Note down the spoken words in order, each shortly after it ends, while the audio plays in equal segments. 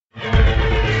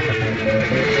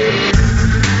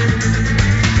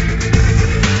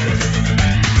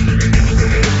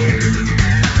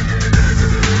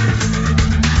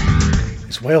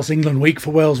It's Wales-England week for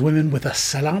Wales women with a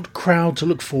sellout crowd to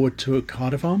look forward to at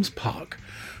Cardiff Arms Park.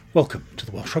 Welcome to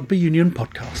the Welsh Rugby Union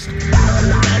podcast.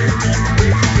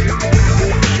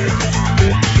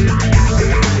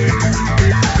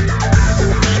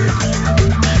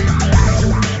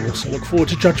 We also look forward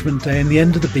to Judgement Day and the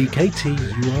end of the BKT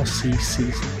URC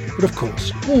season. But of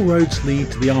course, all roads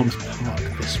lead to the Arms Park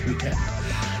this weekend.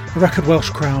 A record Welsh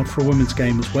crowd for a women's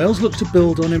game as Wales look to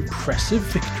build on impressive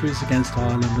victories against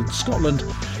Ireland and Scotland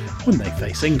when they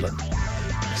face England.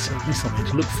 It's certainly something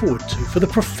to look forward to for the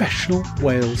professional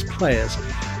Wales players,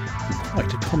 and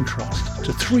quite a contrast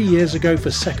to 3 years ago for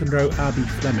second row Abbie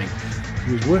Fleming,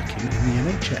 who was working in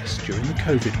the NHS during the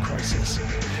COVID crisis.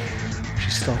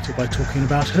 She started by talking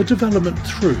about her development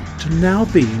through to now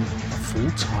being a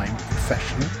full-time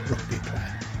professional rugby player.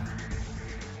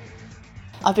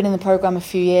 I've been in the programme a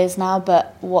few years now,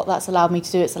 but what that's allowed me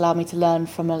to do, it's allowed me to learn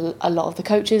from a lot of the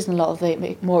coaches and a lot of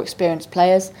the more experienced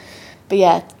players. But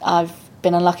yeah, I've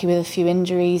been unlucky with a few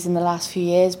injuries in the last few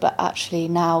years, but actually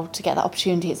now to get that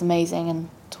opportunity, it's amazing,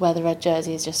 and to wear the red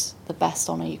jersey is just the best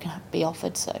honour you can be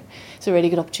offered, so it's a really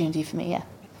good opportunity for me, yeah.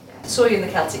 Saw you in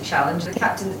the Celtic Challenge, the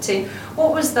captain of the team.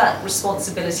 What was that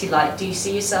responsibility like? Do you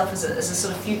see yourself as a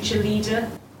sort of future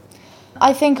leader?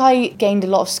 I think I gained a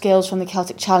lot of skills from the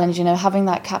Celtic Challenge. You know, having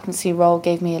that captaincy role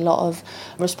gave me a lot of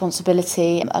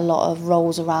responsibility, a lot of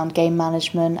roles around game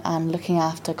management and looking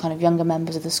after kind of younger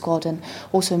members of the squad and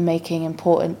also making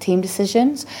important team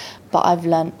decisions. But I've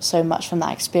learnt so much from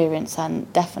that experience,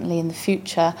 and definitely in the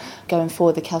future, going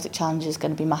forward, the Celtic Challenge is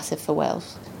going to be massive for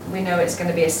Wales. We know it's going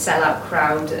to be a sellout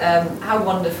crowd. How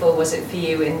wonderful was it for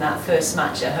you in that first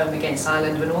match at home against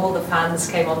Ireland when all the fans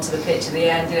came onto the pitch at the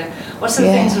end? You know, what sort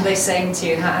of things were they saying to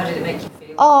you, and how did it make you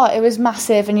feel? Oh, it was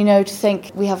massive, and you know, to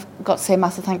think we have got to say a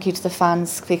massive thank you to the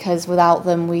fans, because without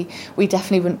them we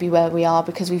definitely wouldn't be where we are,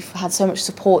 because we've had so much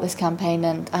support this campaign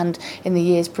and in the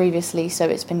years previously, so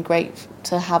it's been great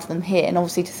to have them here, and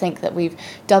obviously to think that we've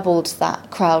doubled that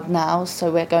crowd now,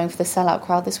 so we're going for the sellout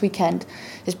crowd this weekend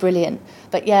is brilliant.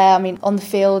 But yeah, I mean, on the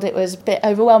field it was a bit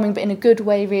overwhelming, but in a good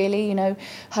way really, you know,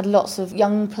 had lots of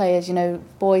young players, you know,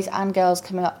 boys and girls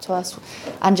coming up to us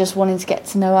and just wanting to get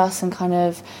to know us and kind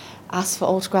of ask for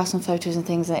autographs and photos and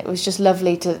things, and it was just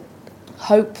lovely to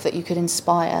hope that you could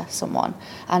inspire someone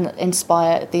and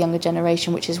inspire the younger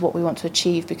generation, which is what we want to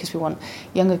achieve, because we want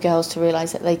younger girls to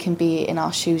realise that they can be in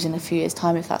our shoes in a few years'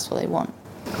 time if that's what they want.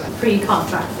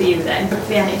 Pre-contract for you then, for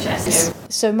the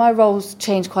NHS? So my role's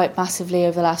changed quite massively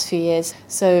over the last few years.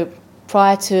 So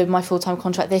prior to my full-time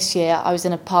contract this year, I was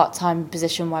in a part-time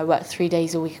position where I worked 3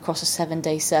 days a week across a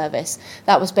 7-day service.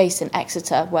 That was based in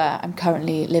Exeter, where I'm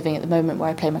currently living at the moment, where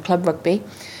I play my club rugby.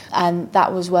 And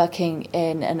that was working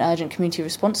in an urgent community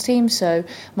response team. So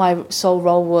my sole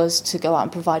role was to go out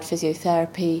and provide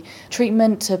physiotherapy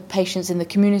treatment to patients in the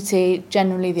community,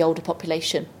 generally the older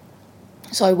population.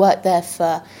 So I worked there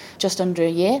for just under a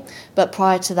year, but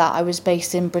prior to that I was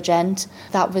based in Bridgend.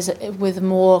 That was with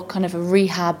more kind of a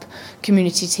rehab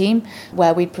community team,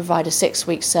 where we'd provide a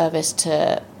 6-week service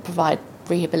to provide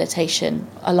rehabilitation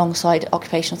alongside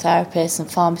occupational therapists and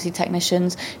pharmacy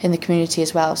technicians in the community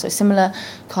as well. So similar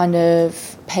kind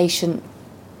of patient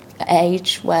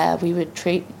age where we would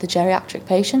treat the geriatric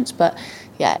patients, but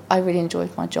yeah, I really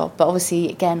enjoyed my job. But obviously,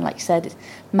 again, like you said,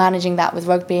 managing that with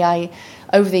rugby,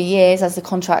 over the years, as the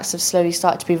contracts have slowly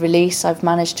started to be released, I've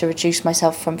managed to reduce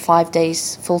myself from 5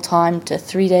 days full-time to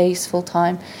 3 days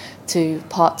full-time to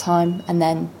part-time, and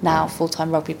then now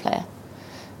full-time rugby player.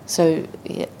 So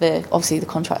yeah, obviously the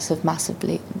contracts have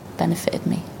massively benefited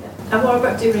me. And what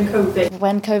about during COVID?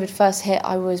 When COVID first hit,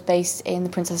 I was based in the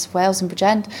Princess of Wales in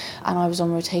Bridgend, and I was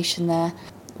on rotation there.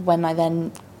 When I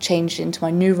then changed into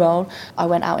my new role, I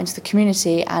went out into the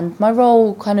community, and my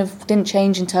role kind of didn't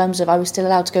change in terms of I was still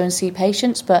allowed to go and see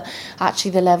patients, but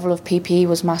actually the level of PPE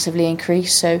was massively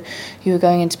increased. So you were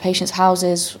going into patients'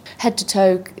 houses head to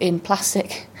toe in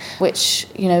plastic, which,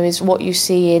 you know, is what you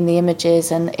see in the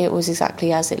images, and it was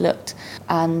exactly as it looked.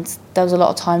 And there was a lot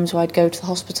of times where I'd go to the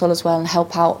hospital as well and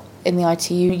help out in the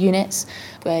ITU units,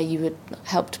 where you would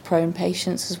help to prone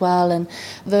patients as well. And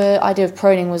the idea of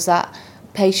proning was that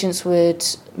patients would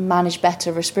manage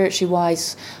better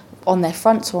respiratory-wise on their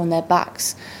fronts or on their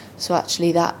backs. So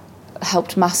actually that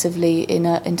helped massively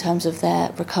in terms of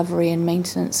their recovery and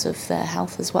maintenance of their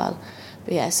health as well.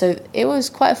 But yeah, so it was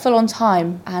quite a full-on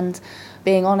time, and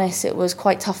being honest, it was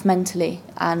quite tough mentally,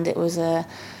 and it was a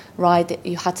ride that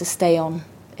you had to stay on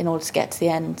in order to get to the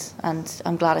end, and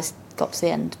I'm glad I got to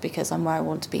the end because I'm where I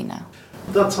want to be now.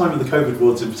 That time of the COVID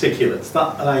wards in particular, does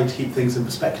that allow you to keep things in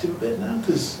perspective a bit now?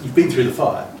 Because you've been through the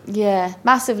fire. Yeah,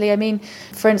 massively. I mean,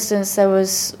 for instance, there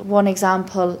was one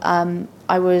example.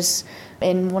 I was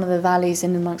in one of the valleys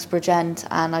in amongst Bridgend,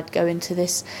 and I'd go into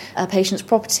this patient's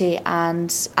property,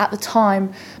 and at the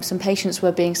time some patients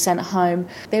were being sent home.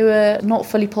 They were not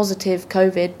fully positive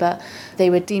COVID, but they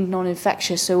were deemed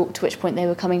non-infectious, so to which point they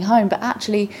were coming home, but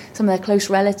actually some of their close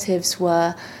relatives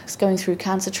were going through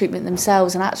cancer treatment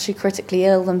themselves and actually critically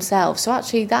ill themselves. So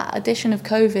actually that addition of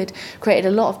COVID created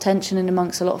a lot of tension in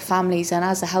amongst a lot of families, and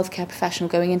as a healthcare professional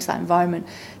going into that environment,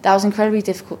 that was incredibly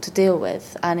difficult to deal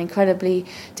with, and incredibly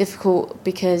difficult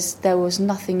because there was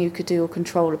nothing you could do or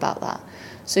control about that.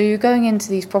 So you're going into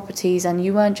these properties and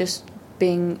you weren't just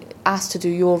being asked to do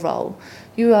your role,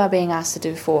 you are being asked to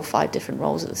do 4 or 5 different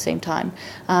roles at the same time,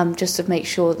 just to make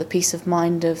sure the peace of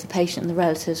mind of the patient and the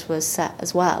relatives was set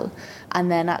as well.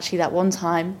 And then actually that one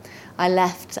time I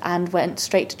left and went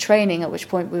straight to training, at which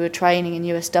point we were training in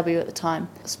USW at the time,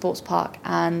 sports park,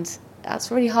 and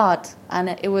that's really hard, and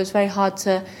it was very hard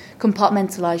to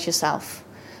compartmentalise yourself,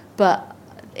 but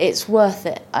it's worth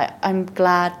it. I'm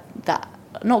glad that,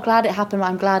 not glad it happened, but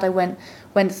I'm glad I went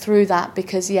through that,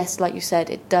 because yes, like you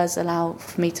said, it does allow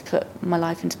for me to put my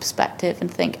life into perspective and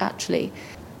think actually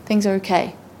things are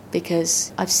okay,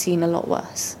 because I've seen a lot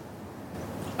worse.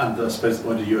 And I suppose the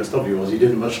point of USW was you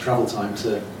didn't have much travel time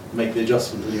to make the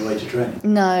adjustment on your way to training.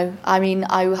 No, I mean,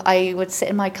 I would sit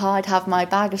in my car, I'd have my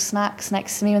bag of snacks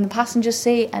next to me in the passenger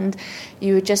seat, and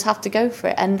you would just have to go for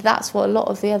it. And that's what a lot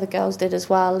of the other girls did as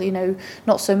well, you know,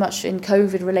 not so much in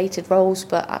COVID-related roles,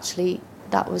 but actually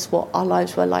that was what our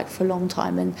lives were like for a long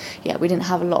time. And yeah, we didn't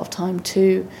have a lot of time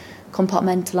to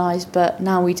compartmentalise, but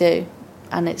now we do,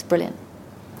 and it's brilliant.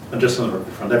 And just on the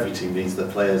rugby front, every team needs their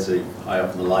players who high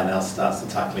up in the line-out stats, the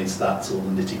tackling stats, all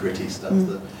the nitty-gritty stuff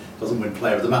that doesn't win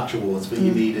Player of the Match awards, but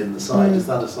you need in the side. Is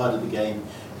that a side of the game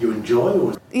you enjoy?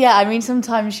 Or? Yeah, I mean,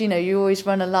 sometimes, you know, you always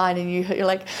run a line and you're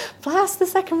like, blast the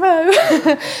second row.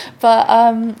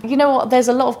 But you know what, there's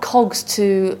a lot of cogs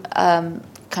to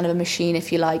kind of a machine,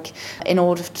 if you like, in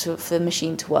order for the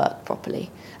machine to work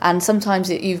properly. And sometimes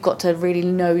you've got to really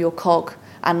know your cog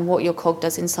and what your cog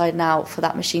does inside and out for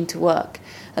that machine to work.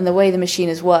 And the way the machine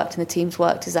has worked and the team's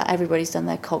worked is that everybody's done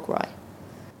their cog right.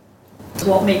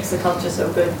 What makes the culture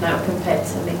so good now compared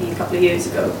to maybe a couple of years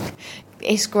ago?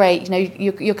 It's great, you know,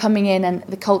 you're coming in and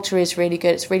the culture is really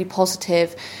good, it's really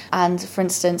positive. And for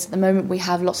instance, at the moment we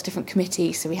have lots of different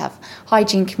committees. So we have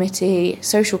hygiene committee,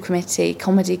 social committee,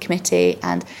 comedy committee,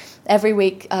 and every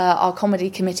week our comedy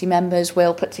committee members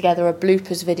will put together a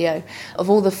bloopers video of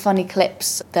all the funny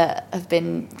clips that have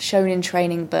been shown in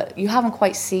training but you haven't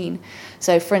quite seen.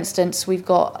 So for instance, we've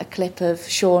got a clip of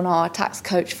Sean, our tax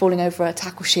coach, falling over a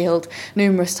tackle shield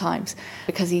numerous times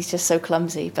because he's just so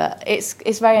clumsy. But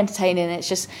it's very entertaining. It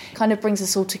just kind of brings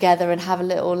us all together and have a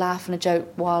little laugh and a joke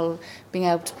while being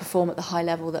able to perform at the high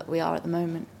level that we are at the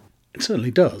moment. It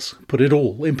certainly does put it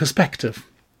all in perspective.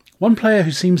 One player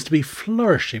who seems to be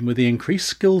flourishing with the increased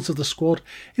skills of the squad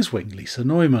is wing Lisa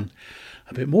Neumann.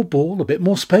 A bit more ball, a bit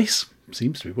more space,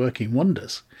 seems to be working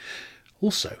wonders.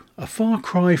 Also, a far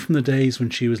cry from the days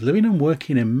when she was living and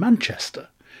working in Manchester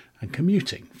and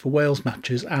commuting for Wales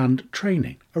matches and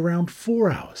training around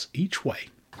 4 hours each way.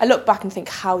 I look back and think,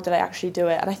 how did I actually do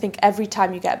it? And I think every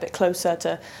time you get a bit closer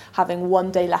to having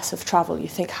one day less of travel, you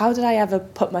think, how did I ever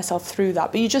put myself through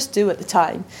that? But you just do at the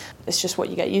time. It's just what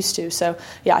you get used to. So,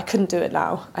 yeah, I couldn't do it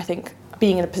now. I think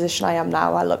being in a position I am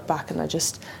now, I look back and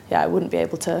I wouldn't be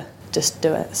able to just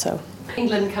do it. So.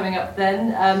 England coming up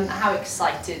then, how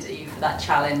excited are you for that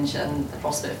challenge and the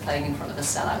prospect of playing in front of a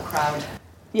sellout crowd?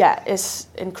 Yeah, it's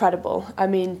incredible. I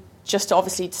mean, just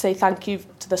obviously to say thank you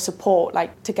to the support,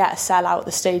 like to get a sellout at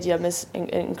the stadium is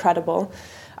incredible.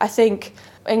 I think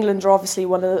England are obviously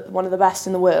one of the best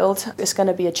in the world. It's going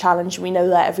to be a challenge. We know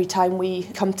that every time we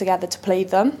come together to play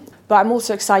them. But I'm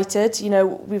also excited, you know,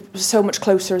 we're so much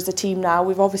closer as a team now.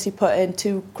 We've obviously put in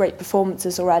 2 great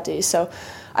performances already. So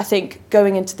I think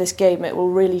going into this game, it will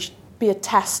really be a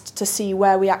test to see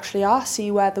where we actually are, see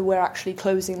whether we're actually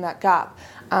closing that gap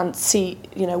and see,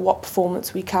 you know, what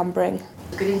performance we can bring.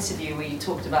 A good interview where you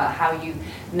talked about how you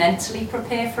mentally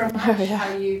prepare for a match,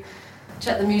 how you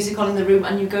check the music on in the room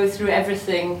and you go through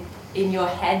everything in your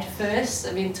head first.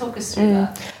 I mean, talk us through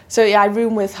that. So yeah, I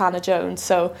room with Hannah Jones,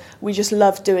 so we just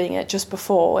love doing it just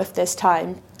before, if there's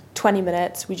time, 20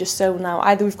 minutes, we just zone out.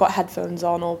 Either we've got headphones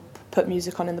on or put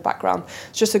music on in the background.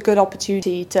 It's just a good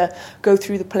opportunity to go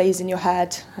through the plays in your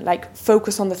head, like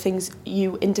focus on the things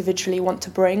you individually want to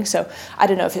bring. So I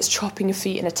don't know if it's chopping your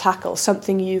feet in a tackle,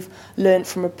 something you've learned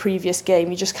from a previous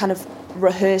game, you just kind of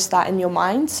rehearse that in your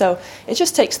mind. So it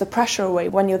just takes the pressure away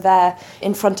when you're there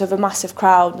in front of a massive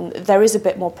crowd and there is a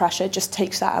bit more pressure, it just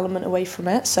takes that element away from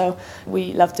it. So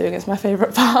we love doing it, it's my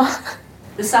favourite part.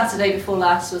 The Saturday before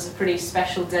last was a pretty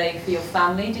special day for your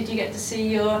family. Did you get to see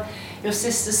your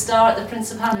sister star at the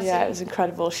Principality? Yeah, it was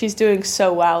incredible. She's doing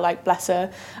so well, like, bless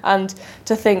her. And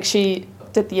to think she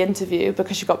did the interview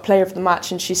because she got player of the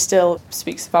match and she still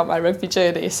speaks about my rugby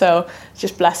journey. So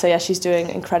just bless her, yeah, she's doing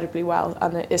incredibly well.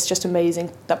 And it's just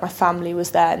amazing that my family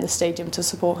was there in the stadium to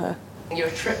support her. You're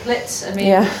a triplet. I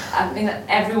mean,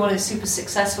 everyone is super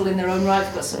successful in their own right.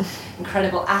 We've got some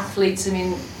incredible athletes. I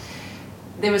mean,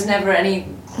 there was never any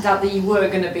doubt that you were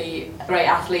going to be a great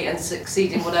athlete and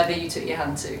succeed in whatever you took your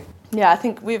hand to. Yeah, I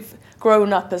think we've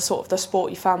grown up as sort of the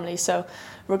sporty family, so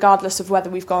regardless of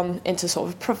whether we've gone into sort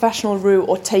of a professional route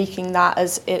or taking that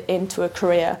as into a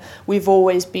career, we've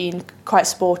always been quite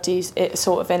sporty,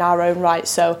 sort of in our own right.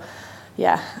 So,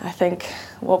 yeah, I think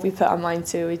what we put our mind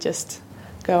to, we just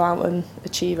go out and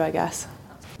achieve, I guess.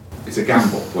 It's a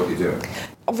gamble, what you're doing.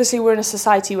 Obviously, we're in a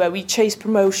society where we chase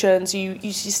promotions,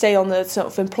 you stay on the sort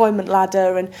of employment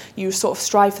ladder and you sort of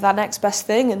strive for that next best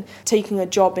thing, and taking a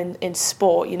job in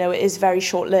sport, you know, it is very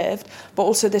short-lived, but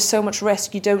also there's so much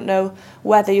risk. You don't know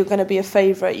whether you're going to be a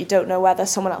favourite, you don't know whether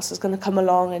someone else is going to come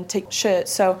along and take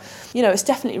shirts. So, you know, it's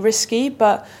definitely risky,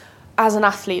 but as an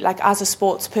athlete, like as a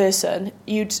sports person,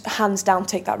 you'd hands down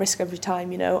take that risk every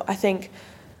time, you know. I think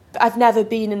I've never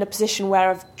been in a position where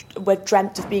I've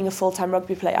dreamt of being a full-time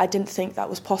rugby player. I didn't think that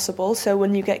was possible. So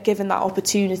when you get given that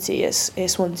opportunity,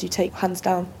 it's ones you take hands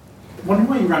down. I'm wondering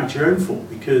where you ranked your own fault,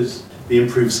 because the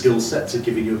improved skill sets are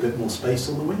giving you a bit more space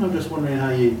on the wing. I'm just wondering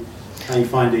how you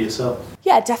find it yourself.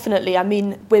 Yeah, definitely. I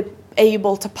mean, we're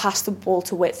able to pass the ball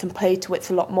to width and play to width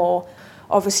a lot more.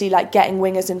 Obviously, like getting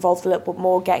wingers involved a little bit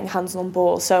more, getting hands on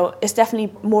ball. So it's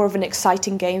definitely more of an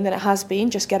exciting game than it has been,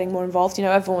 just getting more involved. You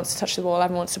know, everyone wants to touch the ball,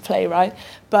 everyone wants to play, right?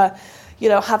 But, you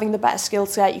know, having the better skill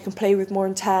set, you can play with more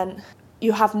intent.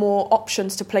 You have more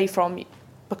options to play from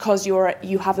because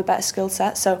you have a better skill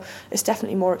set. So it's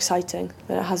definitely more exciting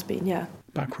than it has been, yeah.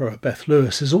 Back rower Beth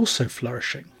Lewis is also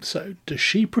flourishing. So does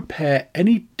she prepare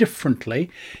any differently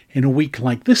in a week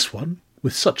like this one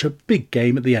with such a big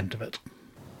game at the end of it?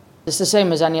 It's the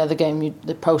same as any other game.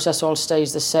 The process all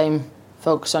stays the same.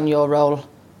 Focus on your role.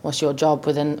 What's your job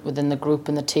within the group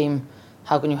and the team?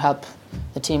 How can you help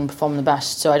the team perform the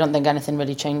best? So I don't think anything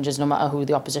really changes no matter who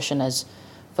the opposition is.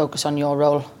 Focus on your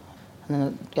role and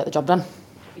then get the job done.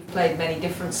 You've played many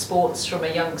different sports from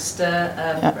a youngster,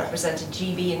 represented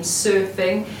GB in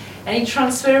surfing. Any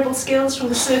transferable skills from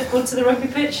the surfboard to the rugby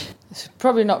pitch? It's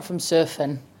probably not from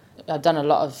surfing. I've done a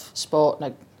lot of sport,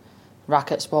 like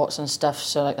racket sports and stuff,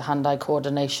 so like the hand-eye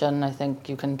coordination, I think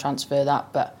you can transfer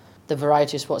that, but the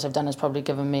variety of sports I've done has probably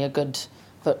given me a good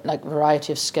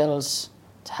variety of skills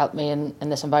to help me in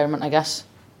this environment, I guess.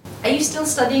 Are you still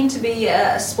studying to be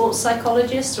a sports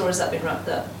psychologist, or has that been wrapped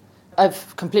up?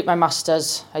 I've completed my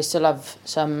masters. I still have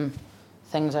some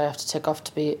things I have to tick off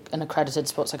to be an accredited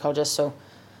sports psychologist, so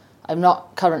I'm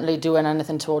not currently doing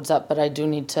anything towards that, but I do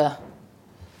need to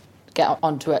get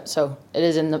onto it, so it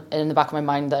is in the back of my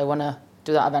mind that I want to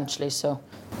do that eventually. So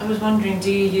I was wondering, do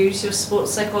you use your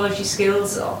sports psychology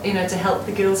skills, you know, to help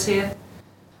the girls here?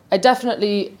 I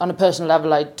definitely, on a personal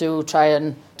level, I do try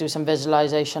and do some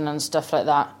visualisation and stuff like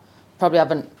that. Probably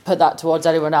haven't put that towards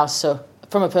anyone else, so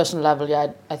from a personal level,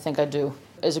 yeah, I think I do.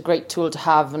 It's a great tool to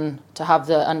have, and to have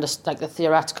the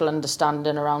theoretical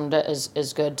understanding around it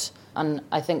is good. And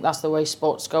I think that's the way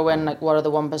sports go in. Like, what are the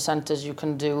 1%ers you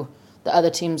can do that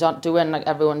other teams aren't doing? Like,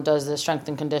 everyone does the strength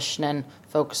and conditioning,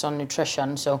 focus on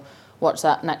nutrition. So what's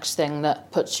that next thing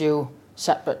that puts you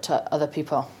separate to other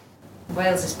people?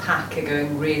 Wales's pack are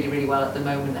going really, really well at the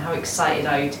moment. How excited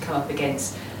are you to come up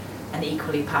against an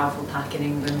equally powerful pack in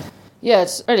England? Yeah,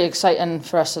 it's really exciting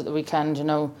for us at the weekend, you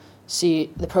know, see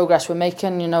the progress we're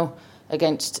making, you know,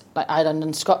 against like Ireland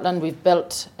and Scotland. We've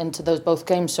built into those both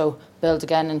games, so build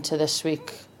again into this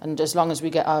week. And as long as we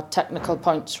get our technical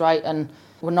points right, and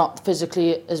we're not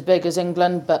physically as big as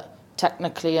England, but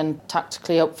technically and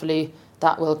tactically, hopefully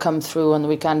that will come through on the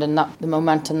weekend, and that the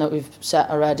momentum that we've set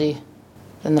already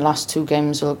in the last two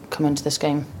games will come into this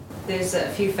game. There's a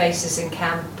few faces in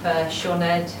camp, Sean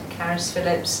Ed, Caris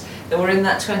Phillips, that were in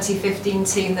that 2015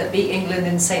 team that beat England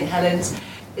in St Helens.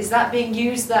 Is that being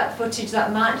used, that footage,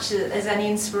 that match, as any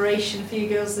inspiration for you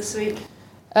girls this week?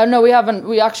 No, we haven't.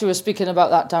 We actually were speaking about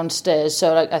that downstairs,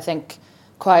 so like I think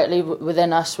quietly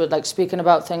within us we're like speaking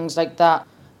about things like that.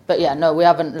 But yeah, no, we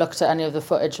haven't looked at any of the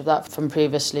footage of that from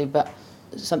previously, but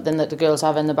it's something that the girls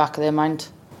have in the back of their mind.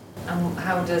 And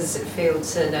how does it feel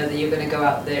to know that you're going to go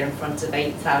out there in front of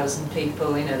 8,000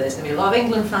 people? You know, there's going to be a lot of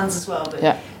England fans as well, but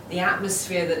the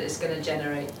atmosphere that it's going to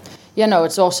generate. Yeah, no,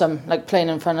 it's awesome. Like playing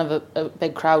in front of a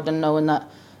big crowd and knowing that,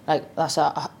 like, that's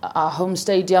our home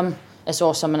stadium. it's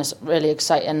awesome, and it's really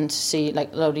exciting to see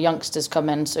like a load of youngsters come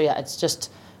in. So yeah, it's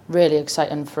just really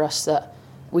exciting for us that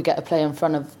we get to play in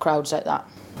front of crowds like that.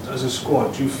 As a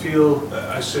squad, do you feel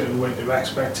a certain weight of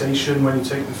expectation when you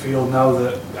take the field now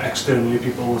that externally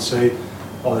people will say,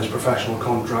 oh, there's professional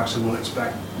contracts and we'll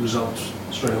expect results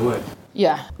straight away?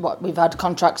 Yeah, we've had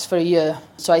contracts for a year,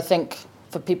 so I think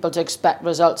for people to expect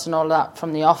results and all that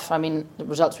from the off, I mean, the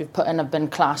results we've put in have been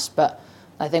class, but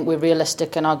I think we're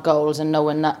realistic in our goals and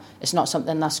knowing that it's not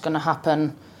something that's going to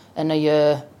happen in a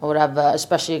year or whatever,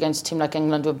 especially against a team like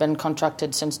England who have been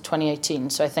contracted since 2018.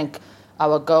 So I think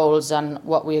our goals and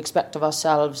what we expect of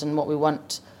ourselves and what we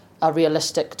want are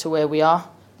realistic to where we are.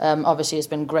 Obviously, it's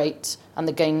been great, and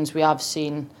the gains we have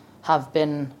seen have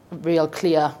been real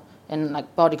clear in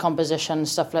like body composition,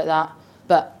 stuff like that.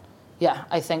 But yeah,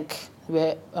 I think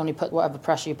we only put whatever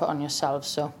pressure you put on yourselves.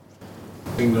 So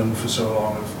England for so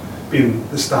long have been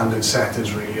the standard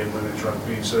setters really in women's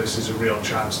rugby, so this is a real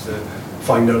chance to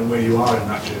find out where you are in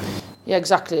that journey. Yeah,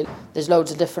 exactly. There's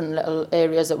loads of different little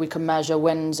areas that we can measure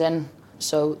wins in,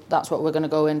 so that's what we're going to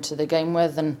go into the game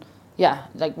with. And yeah,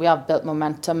 like we have built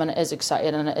momentum, and it is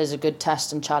exciting, and it is a good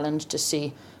test and challenge to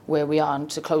see where we are, and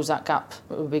to close that gap,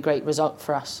 it would be a great result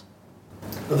for us.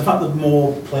 But the fact that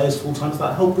more players full-time, does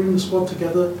that help bring the squad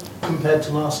together compared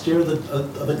to last year? Are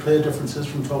there clear differences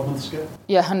from 12 months ago?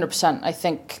 Yeah, 100%. I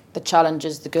think the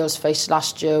challenges the girls faced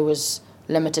last year was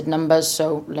limited numbers,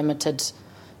 so limited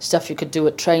stuff you could do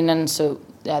at training. So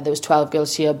yeah, there was 12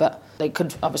 girls here, but they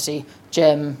could obviously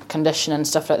gym, conditioning,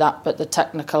 stuff like that. But the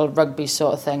technical rugby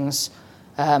sort of things,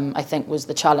 I think, was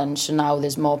the challenge. So now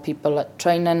there's more people at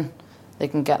training, they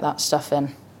can get that stuff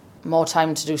in. More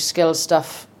time to do skill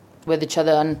stuff with each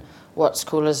other, and what's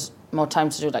cool is more time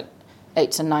to do like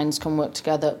 8s and 9s can work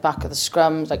together at back of the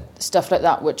scrum, like stuff like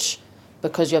that, which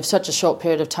because you have such a short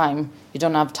period of time, you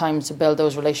don't have time to build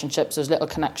those relationships, those little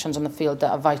connections on the field that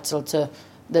are vital to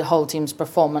the whole team's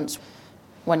performance.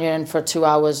 When you're in for 2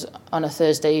 hours on a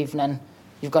Thursday evening,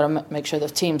 you've got to make sure the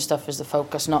team stuff is the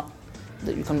focus, not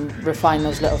that you can refine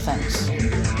those little things.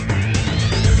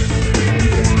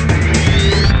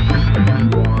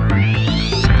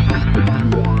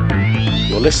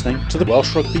 You're listening to the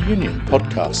Welsh Rugby Union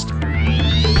podcast.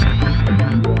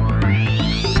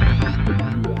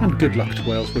 And good luck to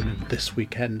Wales women this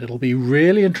weekend. It'll be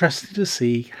really interesting to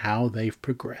see how they've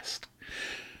progressed.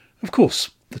 Of course,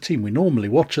 the team we normally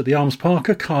watch at the Arms Park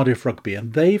are Cardiff Rugby,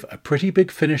 and they've a pretty big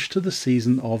finish to the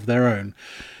season of their own,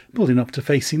 building up to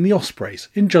facing the Ospreys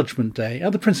in Judgement Day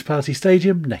at the Principality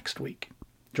Stadium next week.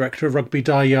 Director of Rugby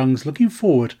Di Young's looking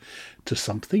forward to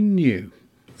something new.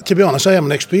 To be honest, I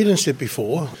haven't experienced it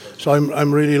before, so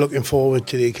I'm really looking forward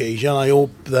to the occasion. I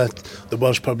hope that the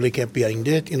Welsh public get behind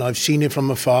it. You know, I've seen it from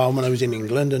afar when I was in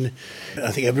England, and I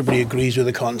think everybody agrees with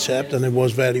the concept, and it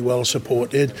was very well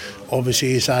supported.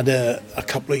 Obviously, it's had a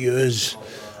couple of years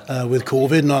with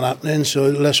COVID not happening, so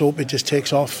let's hope it just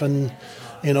takes off, and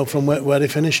you know, from where they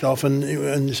finished off, and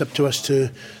it's up to us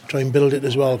to try and build it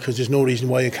as well, because there's no reason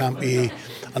why it can't be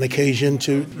an occasion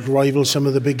to rival some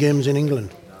of the big games in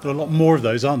England. There are a lot more of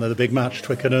those, aren't there? The big match,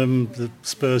 Twickenham, the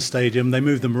Spurs Stadium, they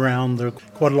move them around. There are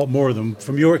quite a lot more of them.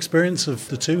 From your experience of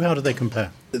the two, how do they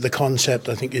compare? The concept,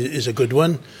 I think, is a good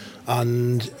one.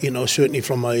 And, you know, certainly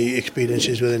from my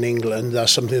experiences within England,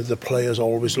 that's something that the players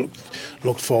always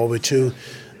looked forward to.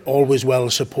 Always well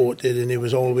supported, and it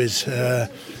was always,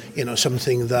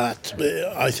 something that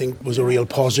I think was a real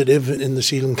positive in the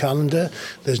season calendar.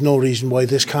 There's no reason why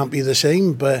this can't be the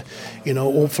same, but, you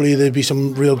know, hopefully there'll be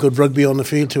some real good rugby on the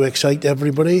field to excite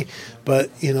everybody.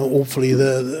 But, you know, hopefully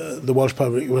the Welsh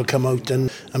public will come out and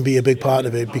be a big part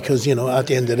of it, because, you know, at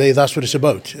the end of the day, that's what it's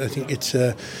about. I think it's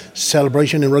a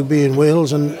celebration in rugby in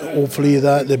Wales, and hopefully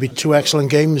that there'll be 2 excellent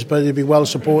games, but it'll be well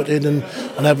supported, and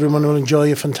everyone will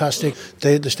enjoy a fantastic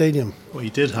day at the stadium. What you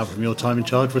did have from your time in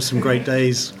charge was some great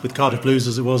days with Cardiff Blues,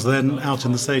 as it was then, out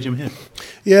in the stadium here.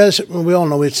 Yes, we all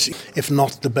know it's, if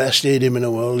not the best stadium in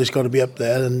the world, it's got to be up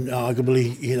there, and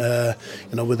arguably,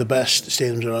 with the best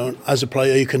stadiums around. As a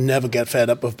player, you can never get fed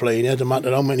up of playing here, no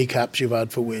matter how many caps you've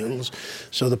had for Wales.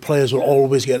 So the players will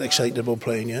always get excited about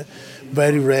playing here.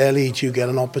 Very rarely do you get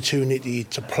an opportunity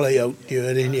to play out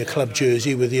in your club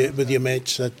jersey with your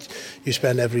mates that you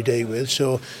spend every day with.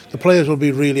 So the players will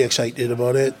be really excited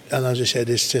about it, and as I said,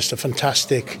 it's just a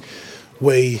fantastic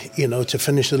way, to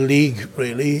finish the league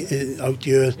really out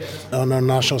here on our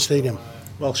national stadium.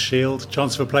 Welsh Shield,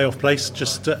 chance for a playoff place.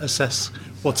 Just to assess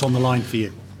what's on the line for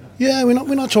you. Yeah, we're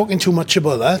not talking too much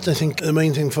about that. I think the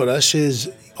main thing for us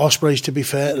is Ospreys, to be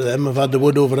fair to them, have had the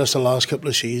wood over us the last couple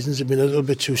of seasons. They've been a little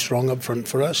bit too strong up front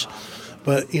for us.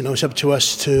 But, you know, it's up to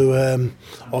us to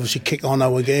obviously kick on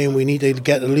our game. We need to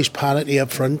get at least parity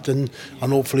up front and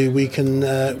hopefully we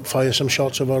can fire some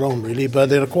shots of our own, really. But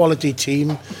they're a quality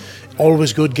team.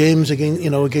 Always good games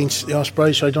against the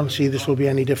Ospreys, so I don't see this will be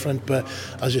any different. But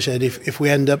as I said, if we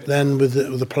end up then with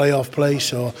the playoff place,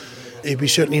 so it'd be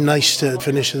certainly nice to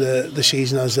finish the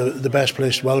season as the best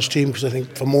placed Welsh team, because I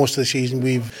think for most of the season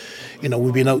we've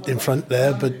been out in front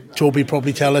there. But Toby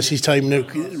probably tell us his time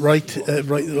right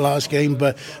the last game.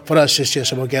 But for us, it's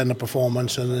just about getting a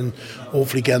performance and then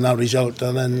hopefully getting that result,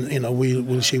 and then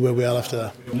we'll see where we are after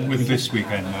that. With this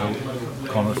weekend now,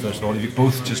 Conor, first of all, you've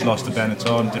both just lost to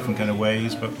Benetton, different kind of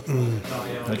ways, but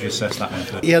how do you assess that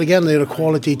effort? Yeah, again, they're a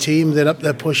quality team. They're up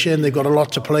there pushing. They've got a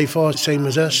lot to play for, same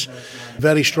as us.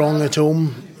 Very strong at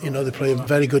home. They play a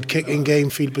very good kicking game,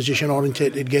 field position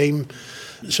orientated game.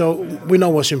 So we know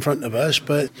what's in front of us,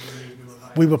 but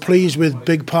we were pleased with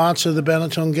big parts of the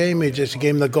Benetton game. It's just a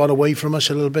game that got away from us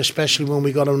a little bit, especially when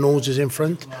we got our noses in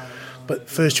front. But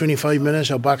first 25 minutes,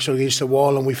 our backs were against the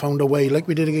wall, and we found a way, like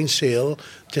we did against Sale,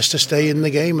 just to stay in the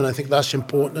game, and I think that's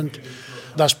important.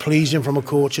 That's pleasing from a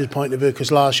coach's point of view,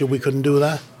 because last year we couldn't do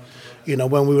that.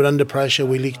 When we were under pressure,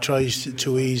 we leaked tries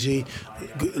too easy,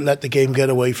 let the game get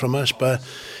away from us. But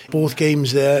both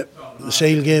games there, the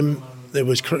Sale game, there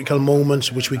was critical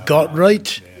moments which we got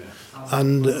right,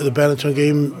 and the Benetton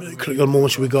game, critical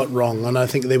moments we got wrong. And I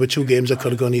think they were two games that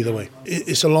could have gone either way.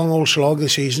 It's a long old slog, the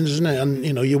season, isn't it? And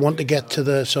you want to get to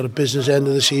the sort of business end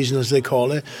of the season, as they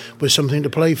call it, with something to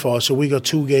play for. So we got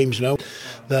two games now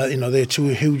that they're two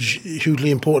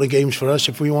hugely important games for us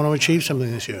if we want to achieve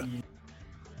something this year.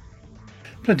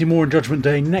 Plenty more on Judgement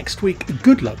Day next week.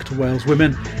 Good luck to Wales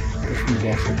women. From the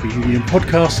Welsh Rugby Union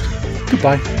podcast.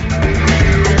 Goodbye.